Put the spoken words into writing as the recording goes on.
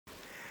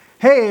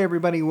Hey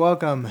everybody,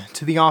 welcome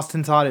to the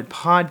Austin's Audit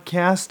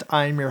Podcast.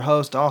 I'm your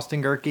host,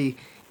 Austin Gerke.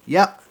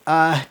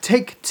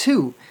 Take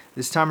two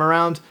this time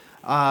around.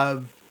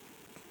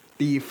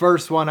 The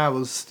first one I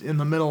was in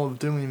the middle of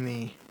doing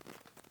the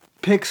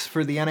picks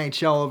for the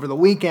NHL over the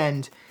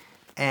weekend,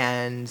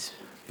 and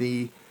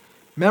the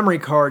memory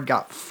card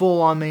got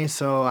full on me,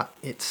 so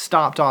it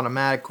stopped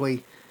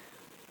automatically.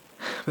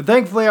 But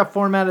thankfully I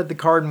formatted the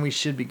card and we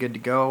should be good to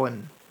go,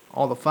 and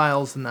all the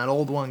files in that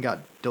old one got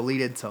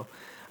deleted, so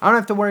I don't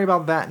have to worry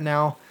about that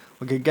now.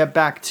 We could get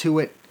back to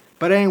it.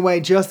 But anyway,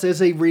 just as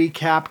a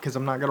recap, because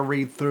I'm not going to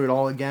read through it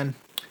all again.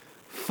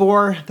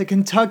 For the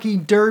Kentucky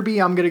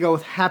Derby, I'm going to go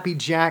with Happy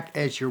Jack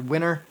as your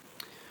winner.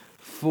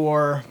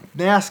 For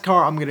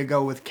NASCAR, I'm going to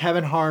go with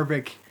Kevin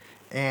Harvick.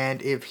 And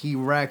if he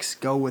wrecks,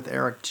 go with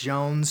Eric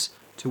Jones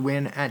to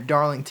win at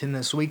Darlington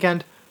this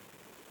weekend.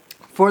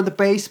 For the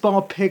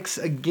baseball picks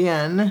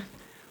again,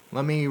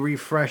 let me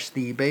refresh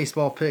the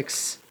baseball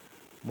picks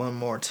one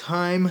more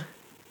time.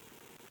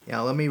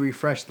 Let me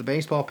refresh the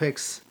baseball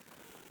picks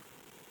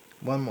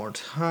one more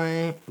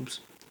time. Oops,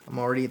 I'm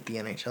already at the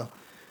NHL.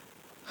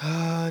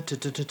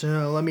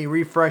 Let me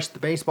refresh the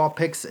baseball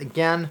picks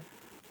again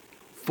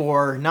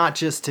for not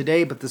just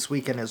today, but this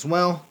weekend as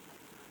well.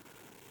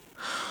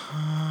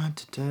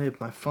 Today,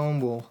 my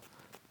phone will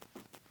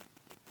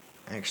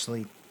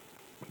actually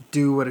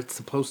do what it's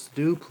supposed to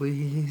do,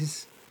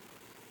 please.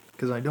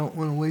 Because I don't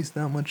want to waste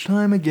that much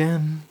time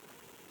again.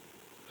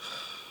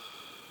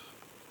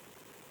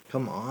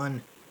 Come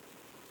on.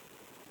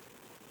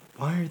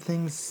 Why are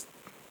things...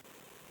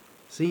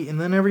 See, and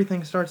then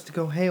everything starts to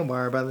go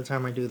haywire by the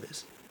time I do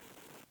this.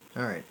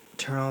 Alright,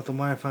 turn off the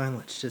Wi-Fi and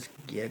let's just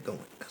get going,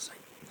 because I'm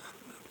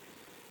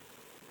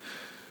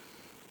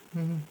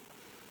not in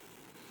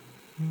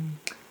the mood.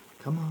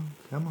 Come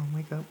on,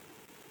 wake up.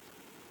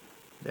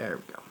 There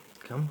we go.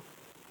 Come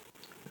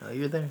on. No,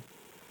 you're there.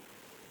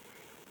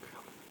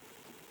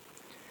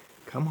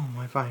 Come on,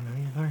 Wi-Fi, no,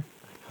 you're there.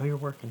 I know you're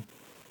working.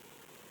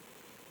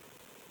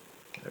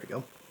 There we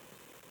go.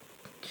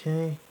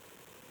 Okay.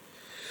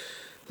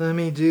 Let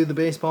me do the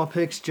baseball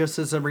picks just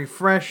as a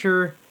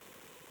refresher.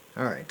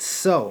 Alright,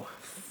 so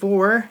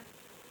for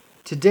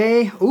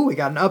today, we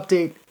got an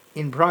update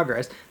in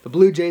progress. The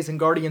Blue Jays and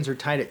Guardians are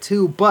tied at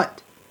 2,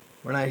 but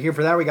we're not here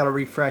for that. We got to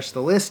refresh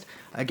the list.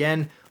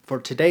 Again,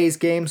 for today's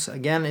games,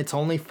 again, it's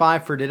only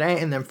 5 for today,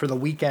 and then for the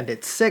weekend,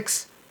 it's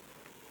 6.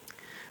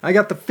 I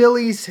got the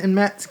Phillies and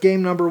Mets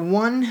game number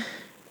 1.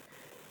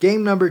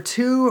 Game number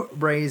 2,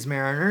 Rays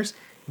Mariners.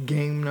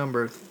 Game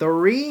number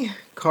 3,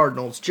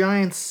 Cardinals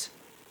Giants.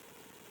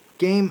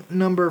 Game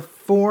number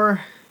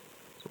 4,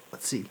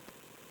 let's see,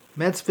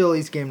 Mets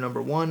Phillies game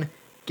number 1.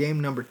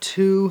 Game number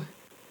 2,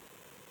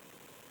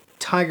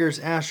 Tigers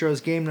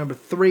Astros game number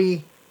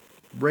 3.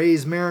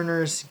 Rays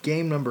Mariners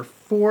game number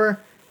 4.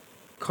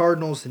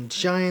 Cardinals and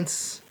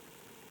Giants.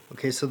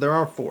 Okay, so there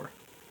are 4.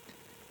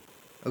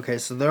 Okay,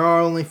 so there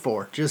are only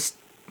 4. Just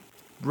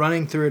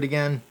running through it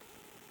again.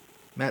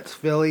 Mets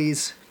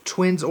Phillies,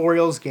 Twins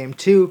Orioles game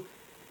 2.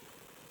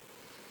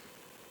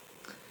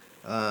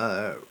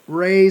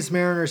 Rays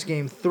Mariners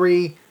game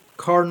 3,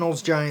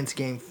 Cardinals Giants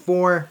game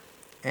 4,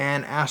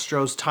 and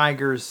Astros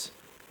Tigers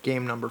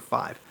game number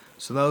 5.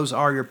 So those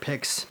are your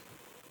picks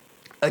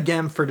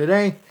again for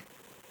today.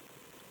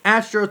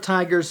 Astros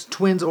Tigers,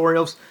 Twins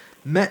Orioles,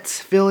 Mets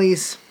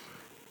Phillies,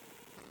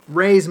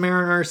 Rays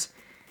Mariners,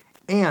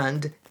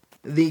 and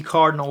the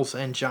Cardinals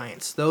and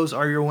Giants. Those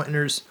are your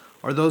winners,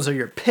 or those are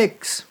your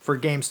picks for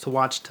games to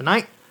watch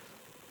tonight.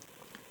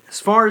 As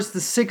far as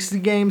the 60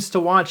 games to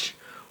watch,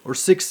 or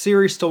 6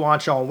 series to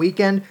watch all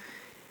weekend,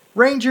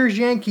 Rangers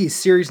Yankees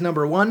series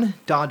number 1,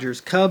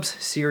 Dodgers Cubs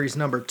series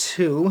number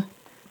 2,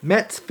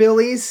 Mets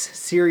Phillies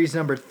series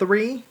number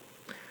 3,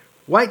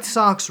 White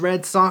Sox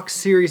Red Sox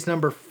series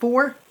number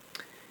 4,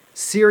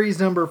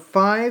 series number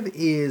 5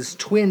 is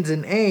Twins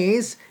and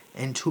A's,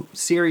 and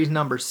series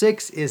number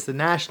 6 is the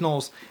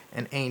Nationals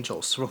and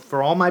Angels. So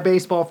for all my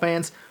baseball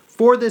fans,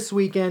 for this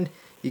weekend,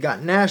 you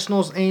got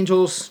Nationals,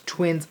 Angels,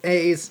 Twins,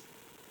 A's,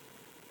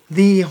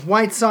 the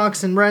White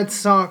Sox and Red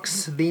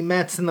Sox, the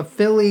Mets and the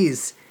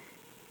Phillies,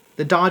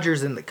 the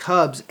Dodgers and the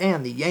Cubs,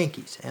 and the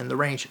Yankees and the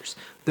Rangers.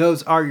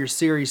 Those are your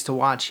series to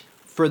watch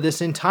for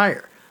this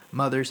entire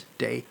Mother's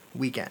Day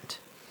weekend.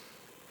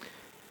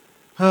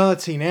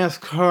 Let's see,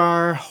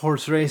 NASCAR,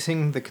 horse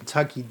racing, the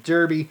Kentucky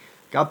Derby.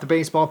 Got the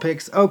baseball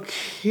picks.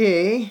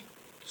 Okay,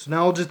 so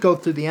now I'll just go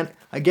through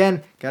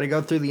again, got to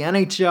go through the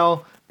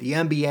NHL, the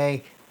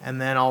NBA,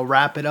 and then I'll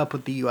wrap it up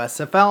with the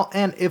USFL.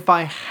 And if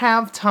I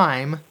have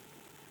time,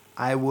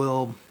 I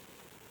will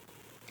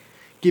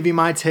give you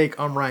my take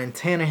on Ryan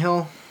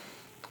Tannehill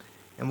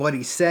and what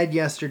he said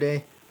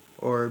yesterday,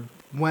 or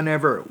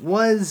whenever it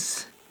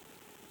was.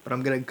 But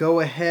I'm going to go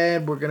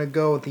ahead. We're going to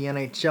go with the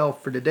NHL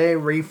for today,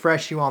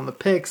 refresh you on the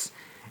picks,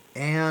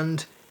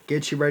 and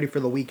get you ready for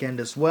the weekend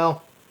as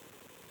well.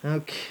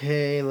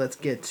 Okay, let's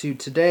get to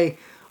today.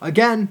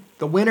 Again,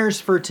 the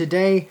winners for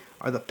today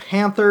are the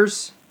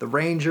Panthers, the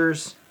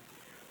Rangers.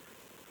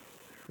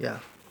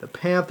 The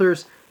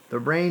Panthers, the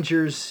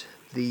Rangers,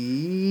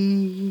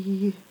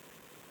 the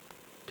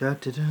Da,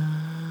 da, da,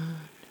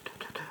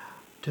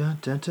 da,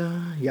 da,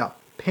 da. Yeah,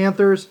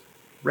 Panthers,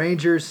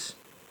 Rangers,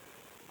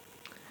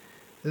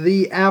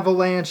 the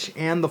Avalanche,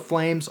 and the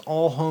Flames,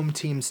 all home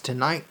teams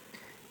tonight.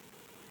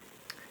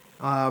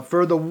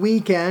 For the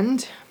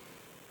weekend,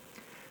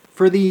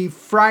 for the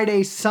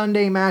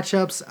Friday-Sunday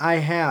matchups, I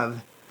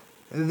have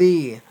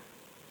the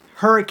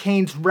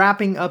Hurricanes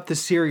wrapping up the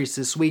series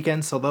this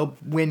weekend, so they'll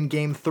win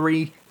Game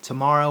 3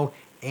 tomorrow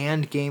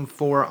and Game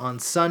 4 on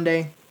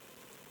Sunday.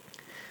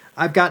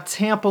 I've got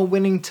Tampa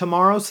winning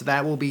tomorrow, so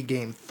that will be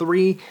Game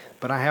 3,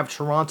 but I have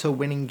Toronto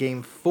winning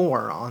Game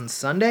 4 on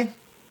Sunday.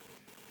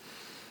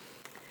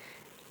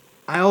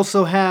 I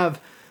also have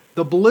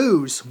the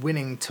Blues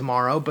winning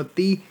tomorrow, but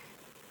the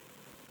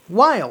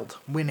Wild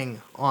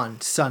winning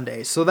on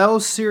Sunday. So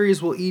those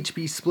series will each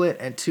be split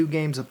at 2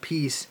 games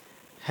apiece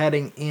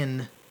heading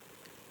in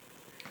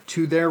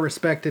to their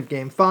respective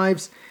Game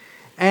 5s.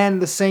 And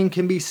the same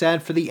can be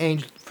said for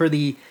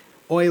the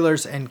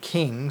Oilers and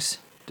Kings,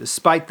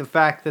 despite the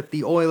fact that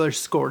the Oilers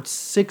scored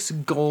 6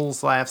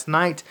 goals last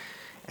night,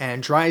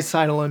 and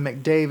Draisaitl and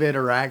McDavid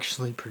are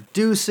actually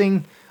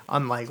producing,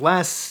 unlike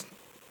last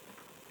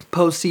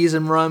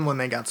postseason run when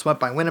they got swept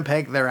by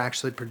Winnipeg. They're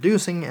actually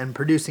producing, and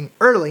producing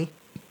early.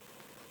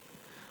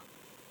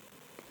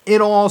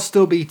 It'll all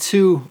still be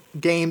 2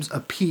 games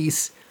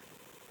apiece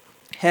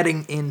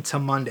heading into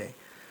Monday.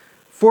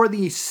 For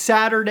the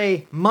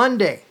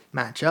Saturday-Monday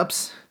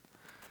matchups,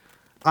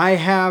 I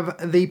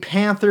have the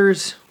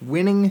Panthers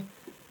winning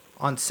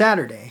on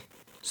Saturday.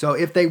 So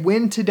if they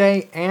win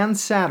today and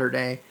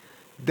Saturday,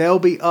 they'll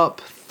be up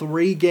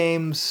 3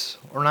 games,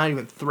 or not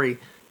even 3,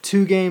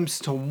 2 games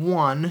to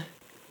 1.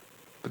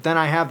 But then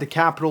I have the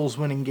Capitals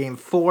winning Game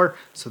 4,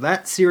 so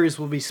that series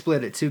will be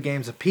split at 2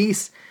 games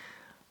apiece.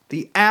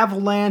 The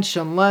Avalanche,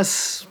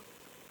 unless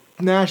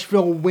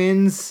Nashville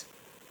wins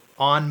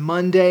on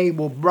Monday,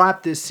 will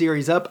wrap this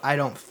series up. I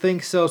don't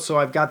think so, so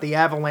I've got the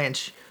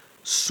Avalanche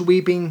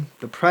sweeping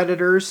the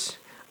Predators.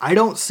 I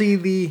don't see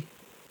the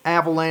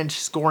Avalanche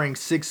scoring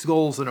 6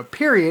 goals in a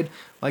period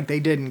like they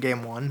did in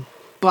Game 1,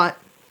 but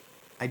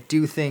I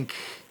do think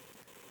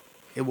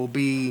it will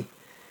be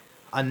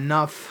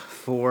enough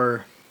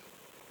for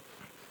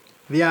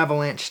the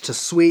Avalanche to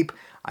sweep.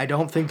 I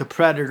don't think the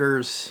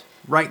Predators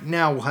right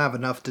now will have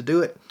enough to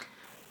do it.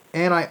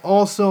 And I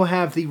also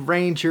have the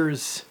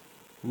Rangers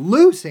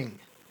losing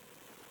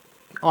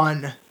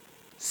on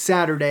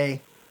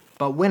Saturday,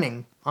 but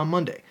winning on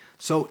Monday.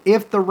 So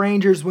if the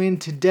Rangers win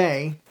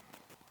today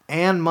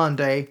and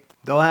Monday,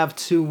 they'll have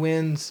 2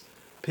 wins.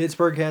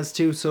 Pittsburgh has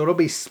 2, so it'll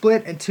be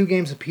split in 2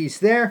 games apiece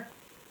there.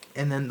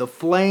 And then the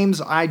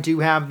Flames, I do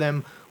have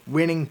them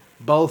winning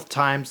both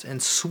times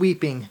and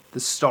sweeping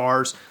the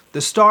Stars.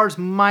 The Stars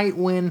might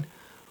win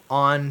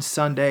on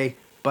Sunday,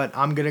 but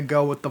I'm going to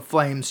go with the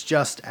Flames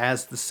just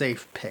as the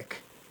safe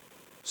pick.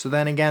 So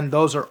then again,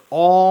 those are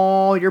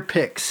all your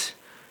picks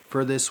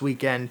for this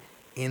weekend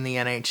in the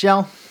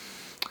NHL.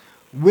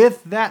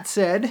 With that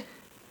said,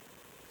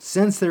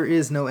 since there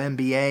is no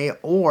NBA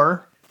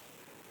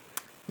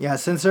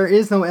since there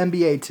is no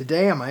NBA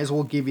today, I might as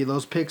well give you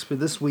those picks for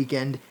this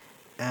weekend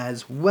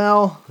as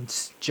well.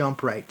 Let's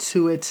jump right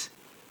to it.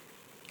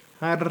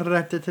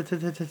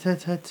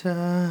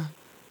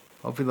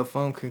 Hopefully the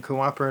phone can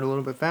cooperate a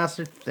little bit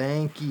faster.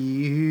 Thank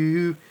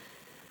you.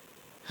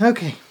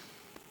 Okay.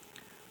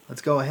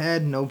 Let's go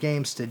ahead. No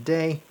games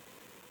today.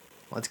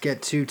 Let's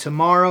get to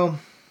tomorrow.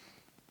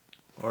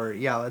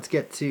 Let's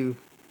get to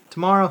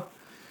tomorrow.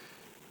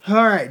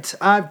 All right.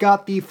 I've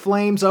got the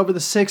Flames over the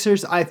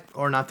Sixers.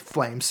 Not the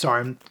Flames.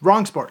 Sorry,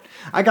 wrong sport.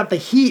 I got the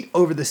Heat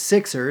over the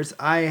Sixers.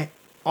 I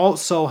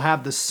also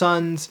have the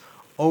Suns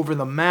over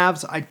the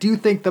Mavs. I do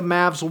think the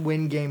Mavs will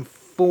win Game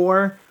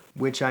 4,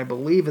 which I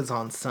believe is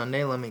on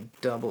Sunday. Let me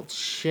double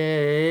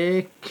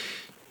check.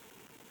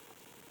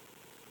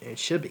 It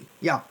should be.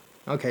 Yeah.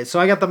 Okay, so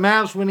I got the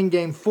Mavs winning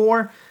Game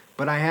 4,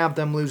 but I have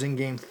them losing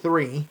Game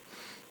 3,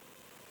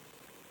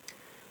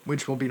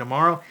 which will be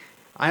tomorrow.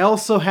 I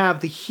also have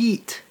the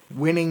Heat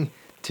winning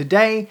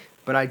today,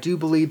 but I do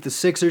believe the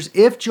Sixers,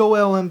 if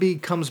Joel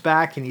Embiid comes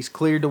back and he's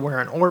cleared to wear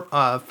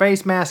an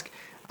face mask,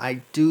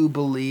 I do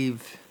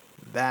believe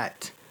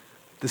that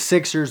the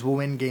Sixers will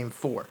win Game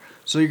 4.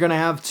 So you're going to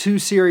have 2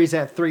 series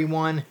at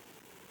 3-1,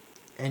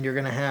 and you're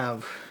going to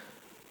have...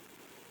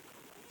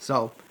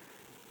 So,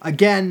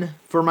 again,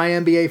 for my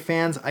NBA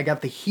fans, I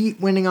got the Heat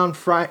winning on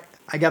Friday.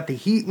 I got the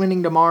Heat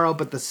winning tomorrow,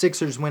 but the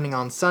Sixers winning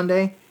on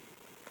Sunday.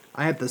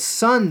 I have the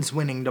Suns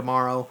winning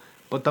tomorrow,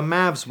 but the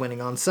Mavs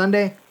winning on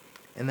Sunday.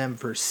 And then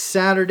for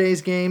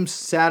Saturday's games,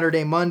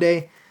 Saturday,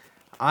 Monday,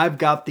 I've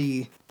got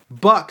the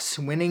Bucks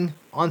winning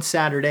on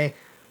Saturday,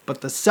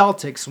 but the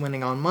Celtics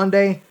winning on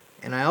Monday.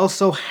 And I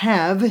also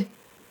have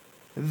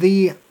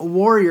the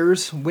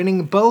Warriors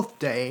winning both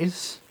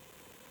days.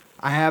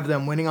 I have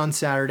them winning on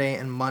Saturday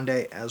and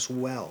Monday as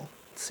well.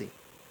 Let's see.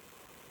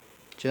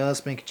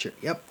 Just making sure.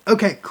 Yep.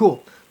 Okay,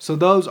 cool. So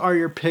those are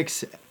your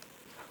picks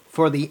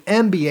for the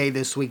NBA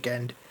this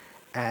weekend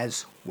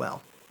as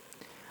well.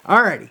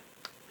 Alrighty.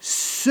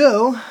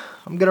 So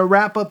I'm going to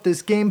wrap up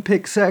this game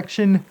pick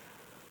section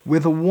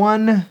with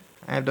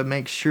I have to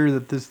make sure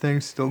that this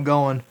thing's still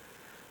going.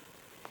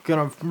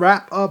 Gonna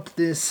wrap up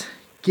this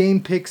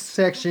game picks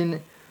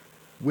section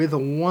with the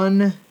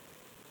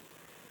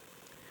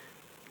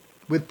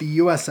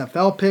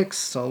USFL picks.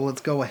 So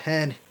let's go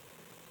ahead.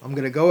 I'm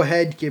gonna go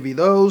ahead, give you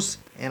those,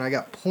 and I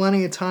got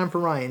plenty of time for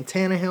Ryan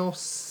Tannehill.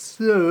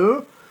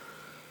 So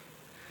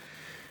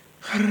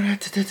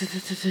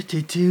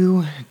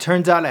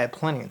turns out I had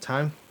plenty of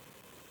time,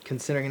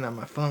 considering that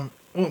my phone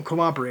won't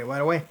cooperate right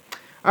away.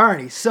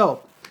 Alrighty,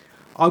 so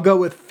I'll go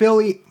with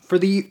Philly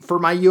for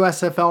my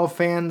USFL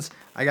fans.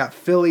 I got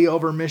Philly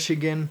over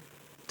Michigan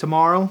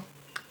tomorrow.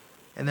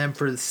 And then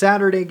for the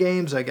Saturday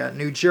games, I got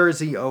New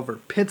Jersey over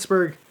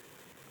Pittsburgh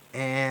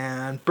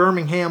and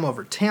Birmingham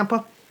over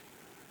Tampa.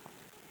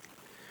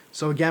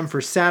 So again,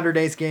 for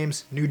Saturday's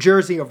games, New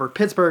Jersey over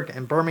Pittsburgh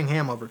and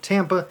Birmingham over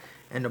Tampa.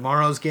 And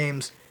tomorrow's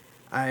games,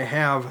 I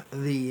have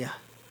the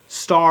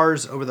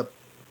Stars over the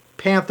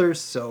Panthers,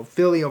 so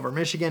Philly over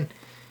Michigan.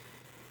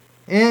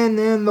 And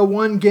then the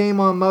one game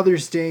on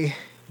Mother's Day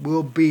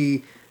will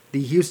be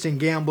the Houston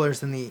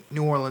Gamblers and the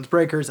New Orleans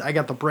Breakers. I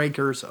got the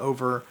Breakers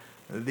over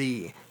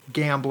the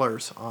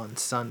Gamblers on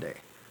Sunday.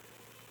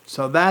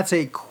 So that's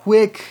a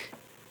quick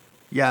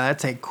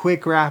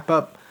wrap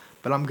up.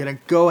 But I'm going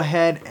to go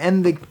ahead and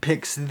end the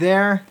picks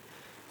there.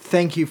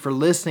 Thank you for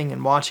listening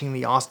and watching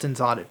the Austin's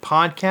Audit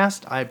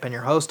Podcast. I've been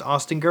your host,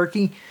 Austin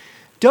Gerke.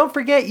 Don't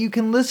forget, you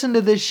can listen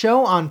to this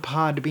show on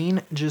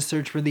Podbean. Just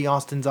search for the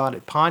Austin's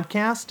Audit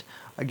Podcast.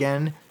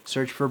 Again,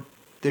 search for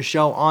the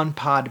show on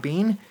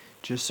Podbean.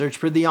 Just search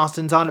for the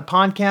Austin's Audit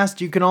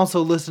Podcast. You can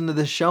also listen to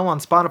this show on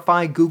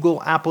Spotify,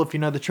 Google, Apple if you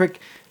know the trick,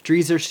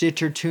 Deezer,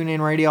 Stitcher,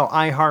 TuneIn Radio,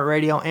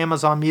 iHeartRadio,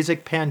 Amazon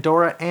Music,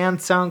 Pandora, and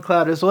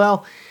SoundCloud as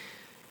well.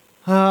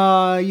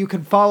 You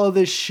can follow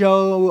this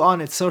show on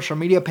its social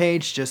media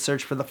page. Just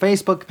search for the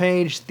Facebook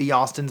page, the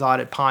Austin's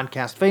Audit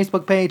Podcast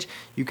Facebook page.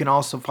 You can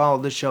also follow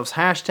the show's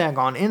hashtag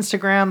on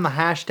Instagram. The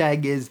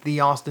hashtag is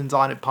the Austin's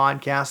Audit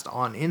Podcast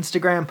on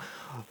Instagram.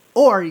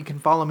 Or you can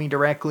follow me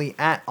directly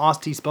at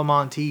Austie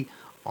Spamanti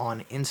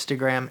on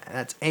Instagram.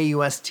 That's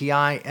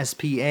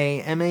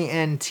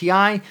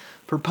AUSTISPAMANTI.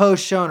 For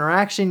post-show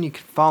interaction, you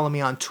can follow me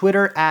on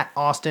Twitter at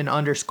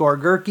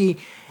Austin_Gerke.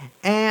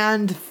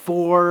 And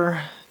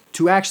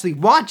to actually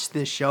watch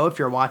this show, if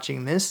you're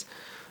watching this,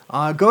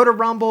 go to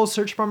Rumble,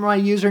 search for my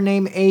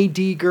username,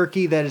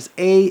 ADGerke. That is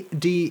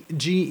ADGEHRKE.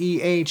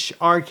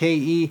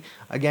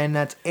 Again,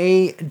 that's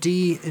ADGEHRKE.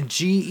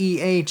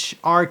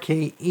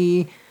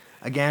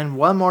 Again,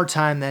 one more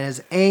time, that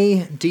is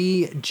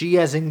ADG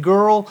as in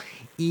girl,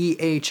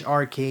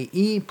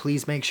 EHRKE.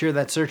 Please make sure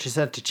that search is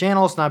set to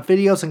channels, not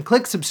videos, and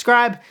click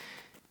subscribe.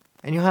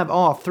 And you'll have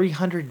all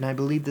 300, and I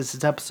believe this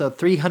is episode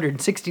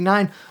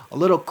 369, a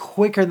little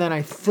quicker than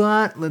I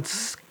thought.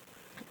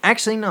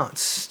 Actually, no,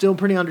 it's still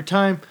pretty under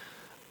time.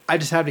 I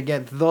just had to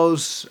get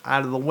those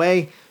out of the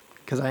way,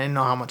 because I didn't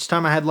know how much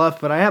time I had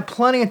left, but I have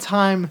plenty of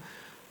time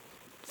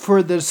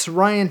for this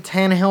Ryan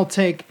Tannehill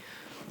take.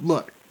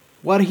 Look,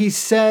 what he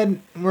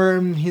said,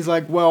 where he's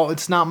like, well,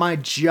 it's not my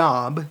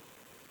job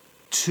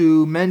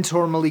to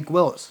mentor Malik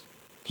Willis.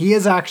 He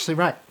is actually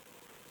right.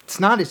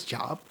 It's not his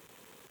job.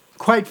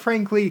 Quite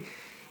frankly,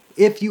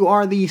 if you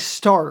are the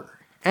starter,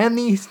 and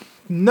the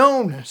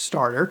known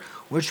starter,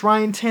 which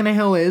Ryan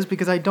Tannehill is,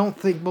 because I don't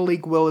think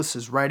Malik Willis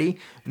is ready,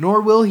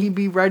 nor will he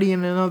be ready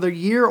in another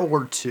year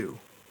or two.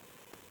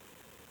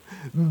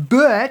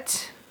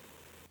 But,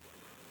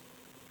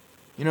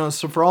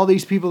 so for all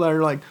these people that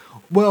are like,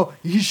 well,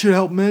 you should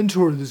help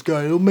mentor this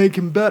guy, it'll make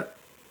him better.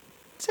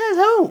 Says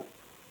who?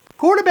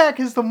 Quarterback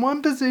is the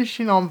one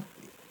position on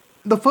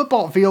the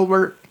football field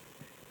where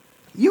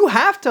you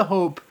have to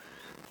hope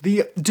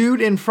the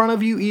dude in front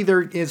of you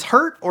either is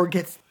hurt or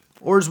is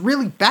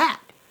really bad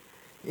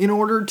in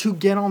order to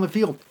get on the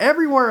field.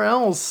 Everywhere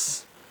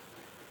else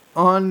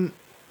on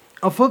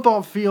a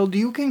football field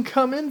you can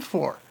come in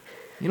for.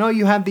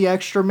 You have the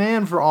extra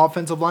man for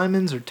offensive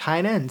linemen or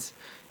tight ends.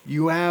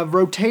 You have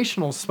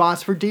rotational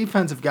spots for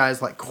defensive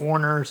guys like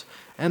corners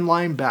and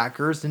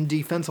linebackers and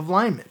defensive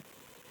linemen.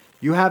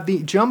 You have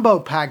the jumbo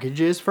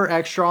packages for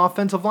extra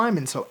offensive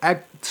linemen, so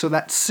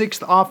that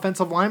sixth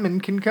offensive lineman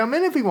can come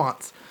in if he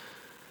wants.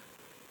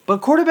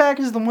 But quarterback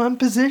is the one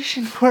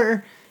position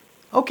where,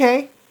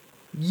 okay,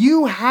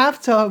 you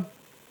have to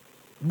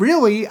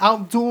really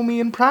outduel me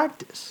in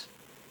practice.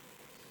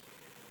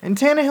 And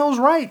Tannehill's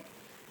right.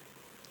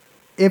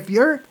 If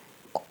you're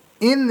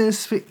in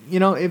this,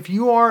 if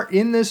you are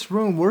in this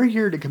room, we're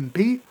here to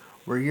compete.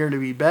 We're here to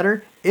be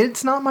better.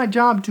 It's not my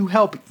job to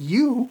help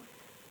you.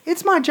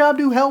 It's my job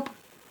to help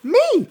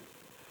me.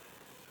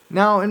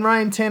 Now, in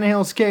Ryan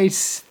Tannehill's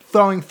case,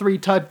 throwing three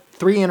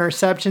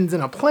interceptions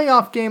in a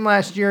playoff game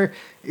last year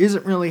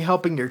isn't really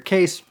helping your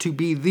case to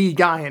be the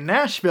guy in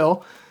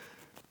Nashville.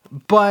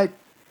 But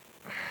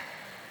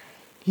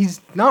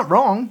he's not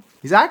wrong.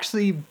 He's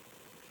actually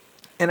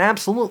and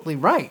absolutely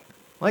right.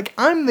 Like,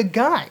 I'm the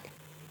guy.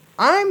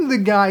 I'm the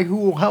guy who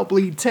will help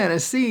lead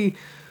Tennessee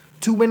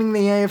to winning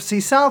the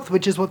AFC South,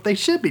 which is what they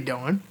should be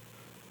doing.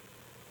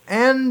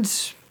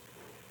 And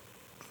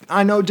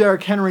I know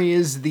Derrick Henry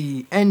is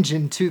the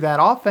engine to that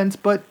offense,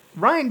 but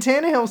Ryan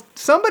Tannehill,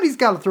 somebody's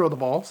got to throw the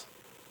balls.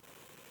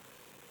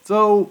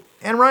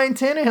 And Ryan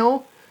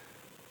Tannehill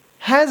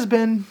has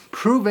been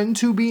proven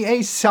to be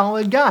a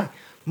solid guy.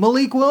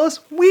 Malik Willis,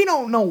 we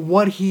don't know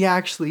what he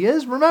actually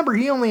is. Remember,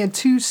 he only had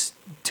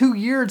two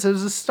years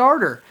as a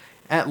starter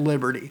at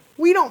Liberty.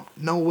 We don't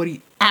know what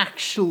he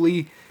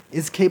actually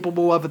is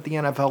capable of at the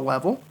NFL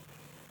level.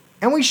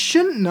 And we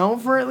shouldn't know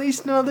for at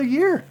least another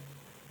year.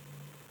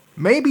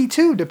 Maybe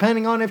two,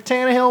 depending on if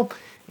Tannehill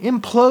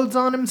implodes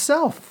on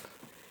himself.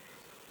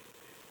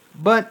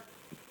 But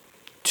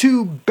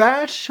to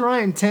bash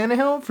Ryan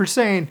Tannehill for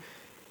saying,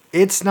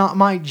 it's not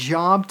my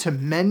job to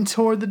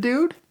mentor the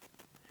dude,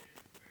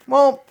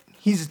 well,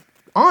 he's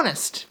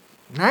honest.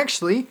 And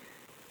actually,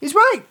 he's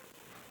right.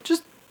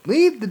 Just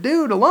leave the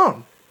dude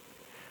alone.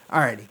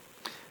 Alrighty.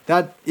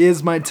 That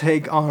is my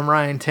take on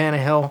Ryan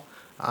Tannehill.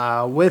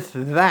 With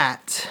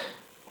that,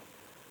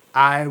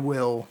 I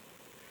will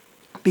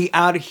be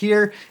out of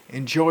here.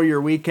 Enjoy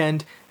your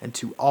weekend. And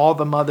to all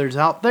the mothers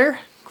out there,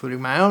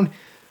 including my own,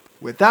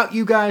 without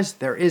you guys,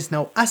 there is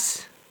no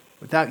us.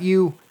 Without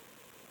you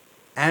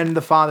and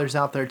the fathers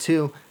out there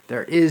too,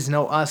 there is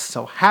no us.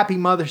 So happy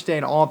Mother's Day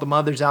to all the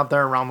mothers out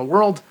there around the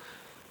world.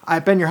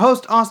 I've been your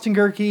host, Austin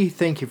Gerke.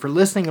 Thank you for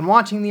listening and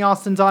watching the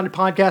Austin's Audit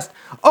Podcast.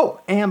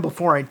 Oh, and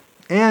before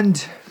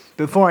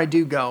I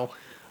do go,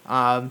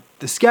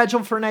 the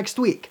schedule for next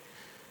week.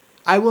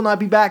 I will not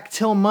be back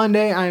till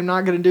Monday. I am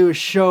not going to do a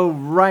show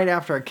right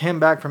after I came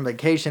back from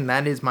vacation.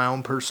 That is my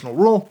own personal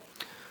rule.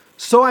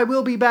 So I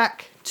will be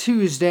back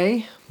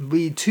Tuesday,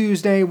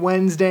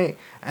 Wednesday,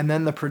 and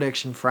then the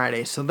prediction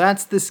Friday. So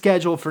that's the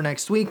schedule for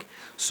next week.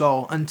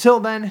 So until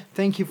then,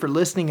 thank you for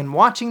listening and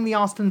watching the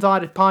Austin's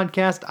Audit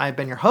Podcast. I've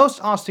been your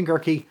host, Austin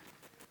Gerke.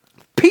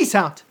 Peace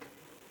out.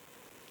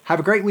 Have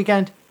a great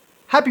weekend.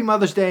 Happy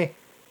Mother's Day.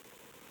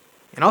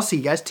 And I'll see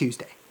you guys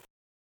Tuesday.